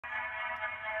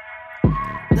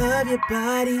Love your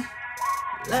body,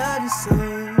 love your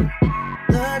soul,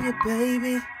 love your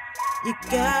baby. You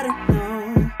gotta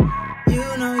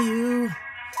know you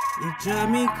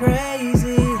drive me crazy.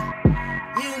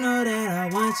 You know that I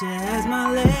want you as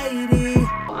my lady.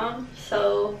 I'm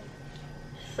so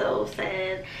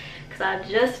sad because I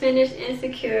just finished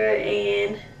Insecure,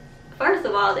 and first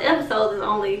of all, the episode is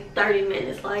only 30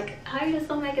 minutes. Like, how you just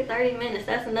gonna make it 30 minutes?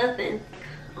 That's nothing.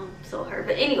 I'm so hurt.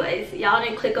 But anyways, y'all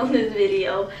didn't click on this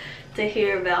video to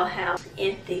hear about how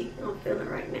empty I'm feeling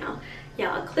right now.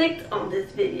 Y'all clicked on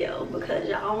this video because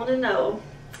y'all want to know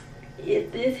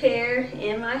if this hair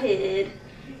in my head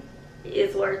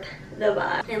is worth the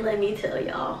buy. And let me tell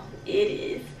y'all, it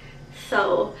is.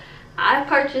 So I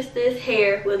purchased this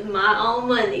hair with my own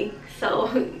money, so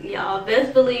y'all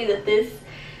best believe that this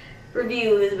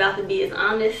review is about to be as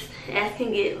honest as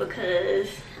can get, because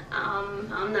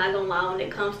I'm not gonna lie when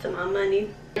it comes to my money.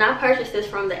 And I purchased this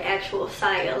from the actual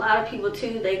site. A lot of people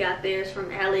too, they got theirs from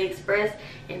AliExpress,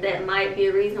 and that might be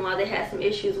a reason why they had some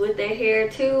issues with their hair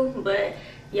too. But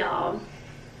y'all,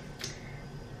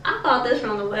 I bought this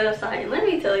from the website, and let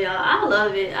me tell y'all, I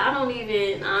love it. I don't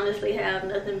even honestly have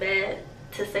nothing bad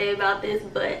to say about this,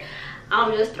 but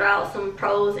I'll just throw out some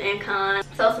pros and cons.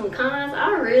 So some cons,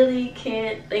 I really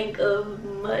can't think of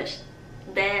much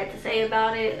bad to say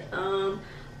about it.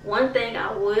 One thing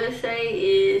I would say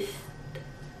is,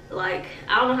 like,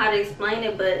 I don't know how to explain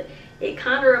it, but it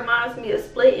kind of reminds me of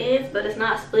split ends, but it's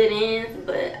not split ends.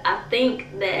 But I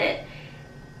think that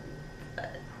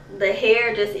the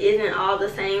hair just isn't all the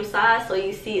same size, so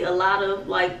you see a lot of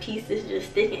like pieces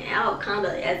just sticking out, kind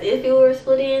of as if it were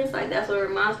split ends. Like, that's what it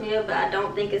reminds me of, but I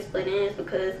don't think it's split ends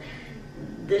because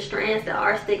the strands that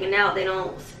are sticking out, they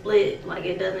don't split. Like,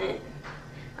 it doesn't,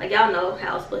 like, y'all know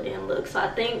how a split end looks. So I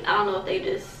think, I don't know if they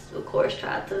just, of course,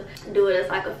 tried to do it as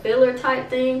like a filler type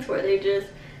things where they just,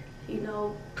 you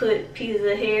know, put pieces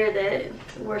of hair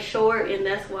that were short, and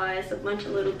that's why it's a bunch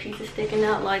of little pieces sticking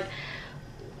out. Like,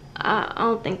 I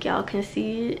don't think y'all can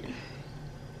see it.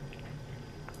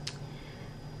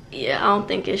 Yeah, I don't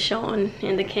think it's showing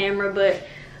in the camera, but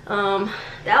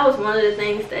that was one of the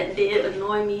things that did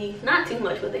annoy me. Not too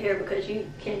much with the hair, because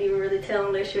you can't even really tell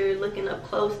unless you're looking up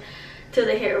close to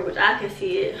the hair, which I can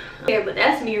see it here, but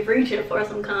that's me reaching for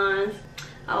some cons.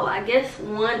 Oh, I guess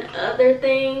one other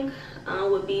thing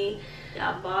would be,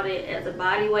 I bought it as a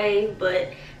body wave,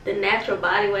 but the natural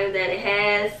body wave that it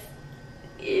has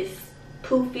is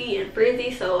poofy and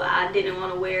frizzy, so I didn't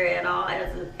want to wear it at all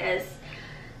as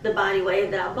the body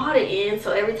wave that I bought it in.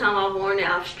 So every time I've worn it,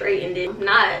 I've straightened it.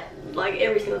 Not like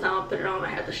every single time I put it on I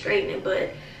have to straighten it,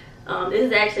 but this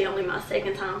is actually only my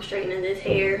second time straightening this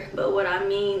hair. But what I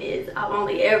mean is, I've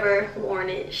only ever worn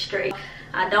it straight.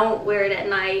 I don't wear it at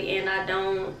night, and I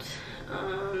don't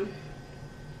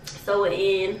sew it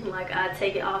in. Like, I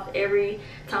take it off every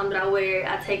time that I wear it.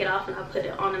 I take it off and I put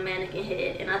it on a mannequin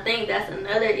head. And I think that's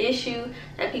another issue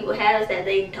that people have, is that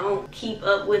they don't keep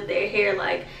up with their hair.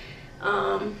 Like,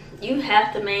 you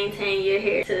have to maintain your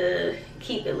hair to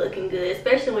keep it looking good,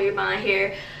 especially when you're buying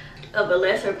hair of a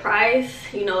lesser price.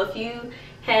 You know, if you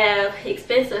have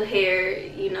expensive hair,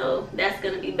 you know, that's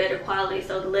going to be better quality,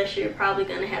 so the less you're probably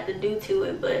going to have to do to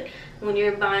it. But when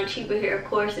you're buying cheaper hair, of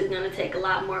course, it's going to take a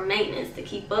lot more maintenance to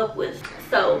keep up with.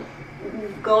 So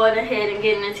going ahead and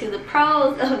getting into the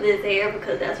pros of this hair,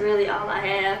 because that's really all I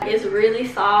have. It's really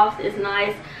soft, it's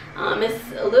nice. It's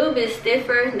a little bit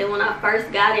stiffer than when I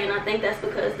first got it, and I think that's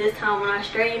because this time when I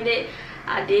straightened it,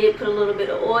 I did put a little bit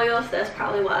of oil, so that's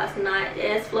probably why it's not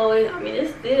as flowy. I mean,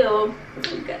 it's still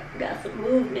got some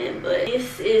movement, but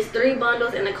this is 3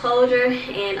 bundles in the closure,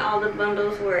 and all the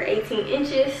bundles were 18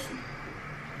 inches.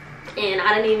 And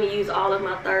I didn't even use all of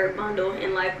my 3rd bundle.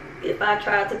 And like, if I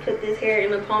tried to put this hair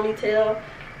in a ponytail,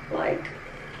 like,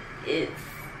 it's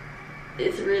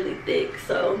really thick.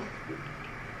 So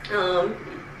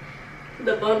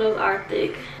the bundles are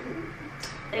thick.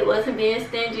 They wasn't being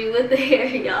stingy with the hair,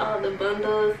 y'all. The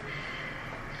bundles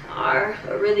are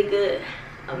a really good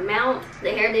amount.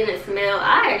 The hair didn't smell.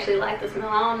 I actually like the smell.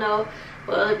 I don't know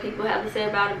what other people have to say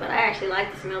about it, but I actually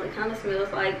like the smell. It kind of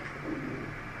smells like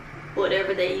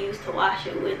whatever they use to wash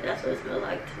it with. That's what it smells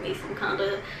like to me, some kind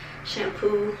of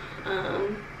shampoo.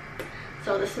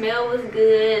 So the smell was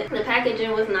good. The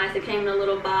packaging was nice. It came in a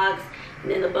little box. And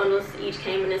then the bundles each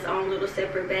came in its own little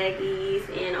separate baggies,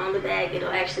 and on the bag it'll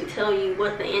actually tell you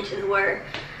what the inches were.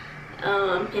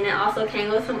 And it also came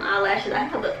with some eyelashes. I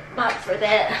have a box for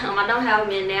that. I don't have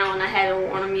them in now, and I hadn't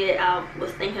worn them yet. I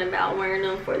was thinking about wearing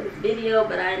them for this video,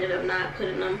 but I ended up not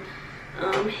putting them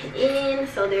in,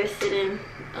 so they're sitting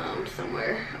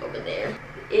somewhere over there.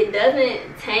 it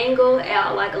doesn't tangle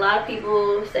out. Like a lot of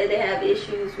people say they have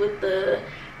issues with the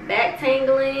back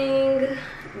tangling,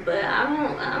 but I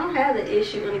don't have the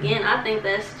issue. And again, I think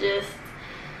that's just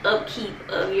upkeep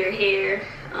of your hair.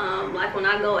 Like when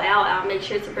I go out, I'll make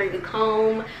sure to bring a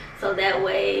comb, so that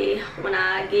way when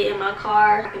I get in my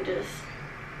car, I can just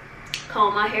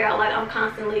comb my hair out. Like I'm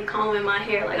constantly combing my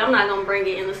hair. Like I'm not gonna bring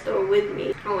it in the store with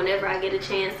me, or whenever I get a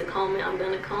chance to comb it, I'm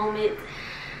gonna comb it.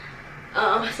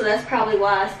 So that's probably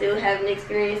why I still haven't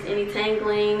experienced any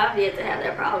tangling. I've yet to have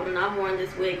that problem, and I've worn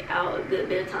this wig out a good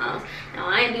bit of times. Now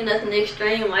I ain't do nothing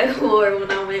extreme like I wore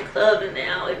when I went clubbing.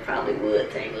 Now it probably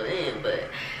would tangle in, but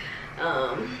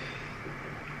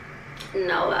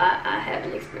no, I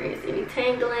haven't experienced any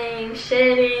tangling,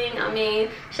 shedding. I mean,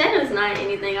 shedding is not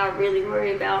anything I really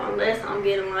worry about unless I'm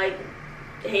getting like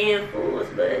handfuls.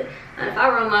 But if I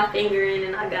run my finger in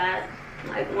and I got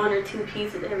like 1 or 2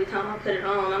 pieces every time I put it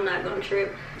on, I'm not gonna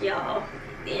trip, y'all.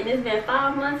 And it's been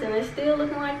 5 months and it's still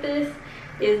looking like this.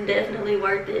 It's definitely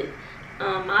worth it.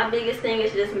 My biggest thing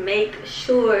is just make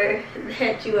sure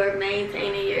that you are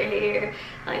maintaining your hair.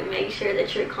 Like make sure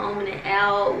that you're combing it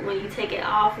out. When you take it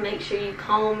off, make sure you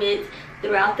comb it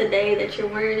throughout the day that you're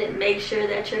wearing it. Make sure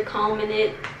that you're combing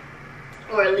it,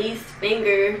 or at least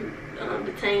finger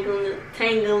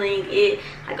detangling it.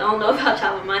 Like I don't know about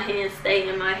y'all, but my hands stay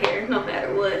in my hair no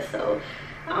matter what, so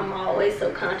I'm always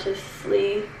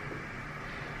subconsciously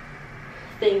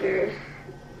finger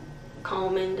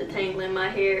combing, detangling my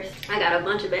hair. I got a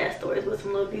bunch of bad stories with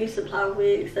some little beauty supply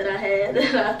wigs that I had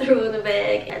that I threw in the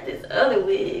bag. At this other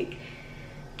wig,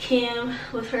 Kim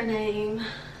was her name.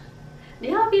 Do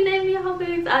y'all be naming y'all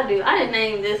wigs? I do. I didn't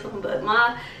name this one, but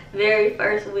my very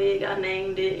first wig, I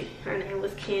named it. Her name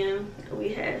was Kim. We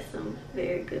had some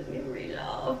very good memories,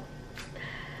 y'all.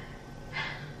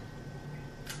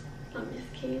 I miss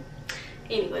Kim.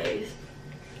 Anyways,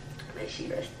 may she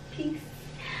rest in peace.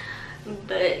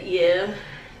 But yeah,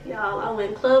 y'all, I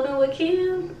went clubbing with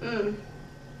Kim.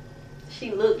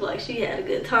 She looked like she had a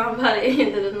good time by the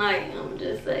end of the night, I'm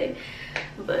just saying.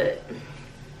 But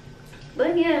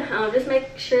yeah, just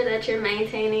make sure that you're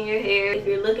maintaining your hair. If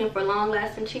you're looking for long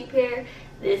lasting cheap hair,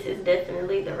 this is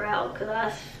definitely the route, because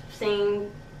I've seen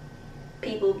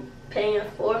people paying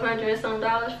 $400 and some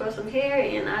for some hair,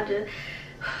 and I just,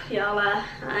 y'all, I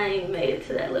ain't made it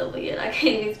to that level yet. I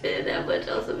can't even spend that much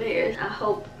on some hair. I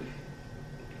hope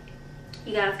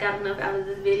you guys got enough out of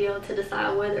this video to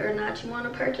decide whether or not you want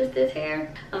to purchase this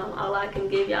hair. All I can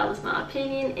give y'all is my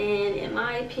opinion, and in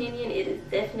my opinion, it is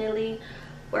definitely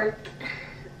worth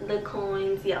the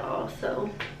coins, y'all. So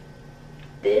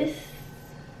this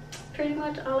pretty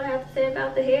much all I have to say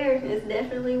about the hair. It's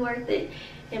definitely worth it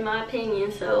in my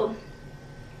opinion. So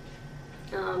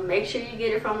make sure you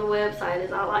get it from the website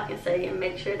is all I can say, and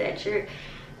make sure that you're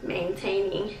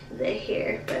maintaining the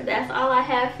hair. But that's all I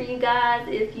have for you guys.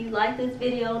 If you like this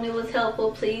video and it was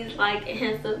helpful, please like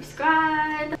and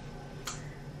subscribe.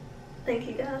 Thank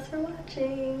you guys for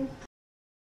watching.